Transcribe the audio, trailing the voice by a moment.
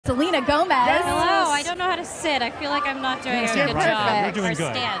Selena Gomez. Yes. Hello, I don't know how to sit. I feel like I'm not doing a good job. You're doing or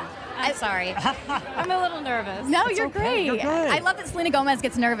good. Stand. I'm sorry. I'm a little nervous. No, It's you're okay. great. You're good. I love that Selena Gomez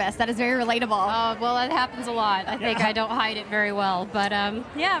gets nervous. That is very relatable. Well, that happens a lot. I think I don't hide it very well. But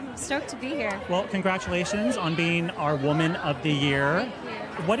yeah, I'm stoked to be here. Well, congratulations on being our Woman of the Year.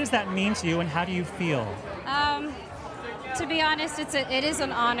 Thank you. What does that mean to you, and how do you feel? To be honest, it is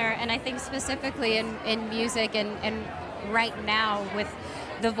an honor, and I think specifically in music and right now with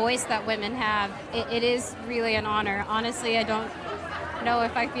the voice that women have, it is really an honor. Honestly, I don't know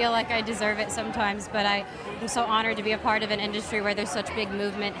if I feel like I deserve it sometimes, but I'm so honored to be a part of an industry where there's such big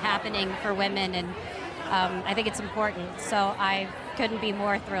movement happening for women, and I think it's important. So I couldn't be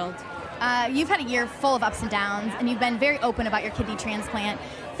more thrilled. You've had a year full of ups and downs, and you've been very open about your kidney transplant.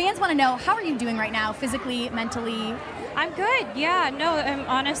 Fans want to know, how are you doing right now, physically, mentally? I'm good. Yeah. No.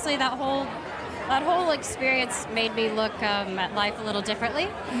 Honestly, that whole experience made me look at life a little differently,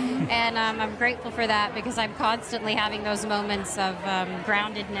 and I'm grateful for that because I'm constantly having those moments of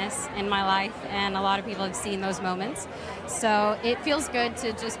groundedness in my life, and a lot of people have seen those moments. So it feels good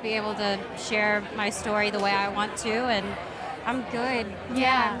to just be able to share my story the way I want to, and I'm good.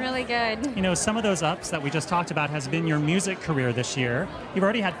 Yeah, I'm really good. You know, some of those ups that we just talked about has been your music career this year. You've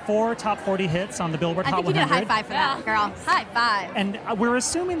already had 4 top 40 hits on the Billboard Hot 100. I think you did a high five for that, girl. High five. And we're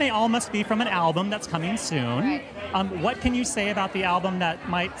assuming they all must be from an album that's coming soon. Right. What can you say about the album that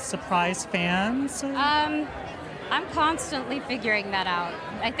might surprise fans? I'm constantly figuring that out.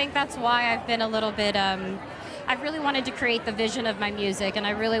 I think that's why I've been a little bit... I've really wanted to create the vision of my music, and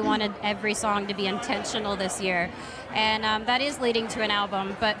I really wanted every song to be intentional this year. And that is leading to an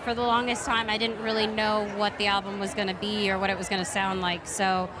album, but for the longest time I didn't really know what the album was going to be or what it was going to sound like.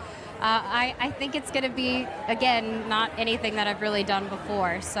 So I think it's going to be, again, not anything that I've really done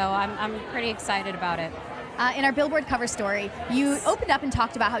before. So I'm pretty excited about it. In our Billboard cover story, you opened up and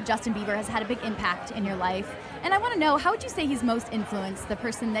talked about how Justin Bieber has had a big impact in your life. And I want to know, how would you say he's most influenced the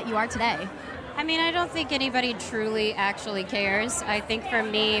person that you are today? I mean, I don't think anybody truly actually cares. I think for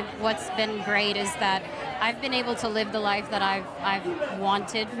me, what's been great is that I've been able to live the life that I've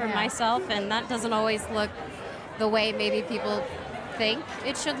wanted for myself, and that doesn't always look the way maybe people think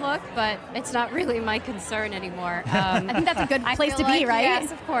it should look, but it's not really my concern anymore. I think that's a good place to be, right? Yes,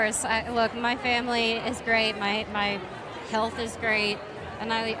 of course. Look, my family is great, my health is great,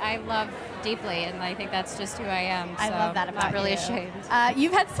 and I love deeply, and I think that's just who I am. So I love that about I'm not really you. ashamed.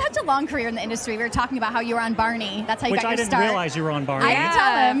 You've had such a long career in the industry. We were talking about how you were on Barney. That's how you Which got I your didn't start. realize you were on Barney. I didn't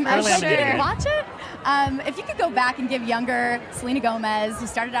tell him. I Early was on like, the did you day. watch it? If you could go back and give younger Selena Gomez, who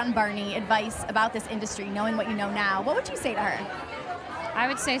started out in Barney, advice about this industry, knowing what you know now, what would you say to her? I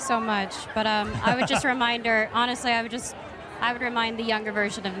would say so much, but I would just remind her, honestly, I would remind the younger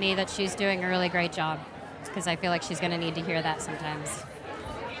version of me that she's doing a really great job, because I feel like she's going to need to hear that sometimes.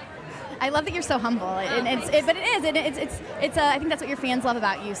 I love that you're so humble, but it is. I think that's what your fans love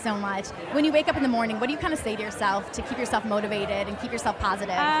about you so much. When you wake up in the morning, what do you kind of say to yourself to keep yourself motivated and keep yourself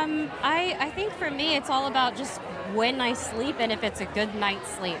positive? I think for me, it's all about just when I sleep and if it's a good night's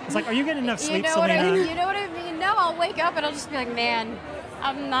sleep. It's like, are you getting enough sleep, You know Selena? you know what I mean? No, I'll wake up and I'll just be like, man,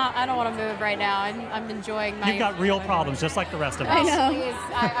 I don't want to move right now. I'm enjoying my... You've got real problems, just like the rest of us. I know. Please,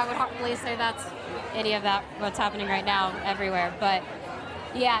 I would hardly say that's any of that, what's happening right now everywhere. But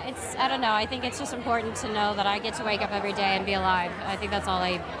yeah, I don't know. I think it's just important to know that I get to wake up every day and be alive. I think that's all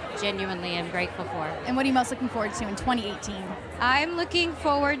I genuinely am grateful for. And what are you most looking forward to in 2018? I'm looking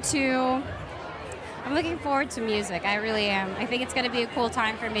forward to music. I really am. I think it's going to be a cool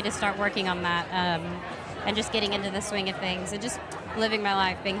time for me to start working on that and just getting into the swing of things and just living my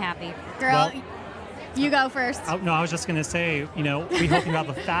life, being happy. Girl, you go first. No, I was just going to say, you know, we hope you have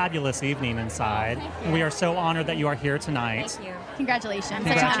a fabulous evening inside. And we are so honored that you are here tonight. Thank you. Congratulations. I'm so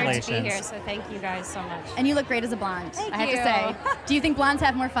honored to be Congratulations. here, so thank you guys so much. And you look great as a blonde, Thank I have you. to say. Do you think blondes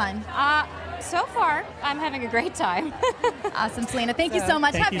have more fun? So far, I'm having a great time. Awesome, Selena. Thank you so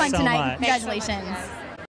much. Thank Have you fun so tonight. much. Congratulations. Thanks so much, guys.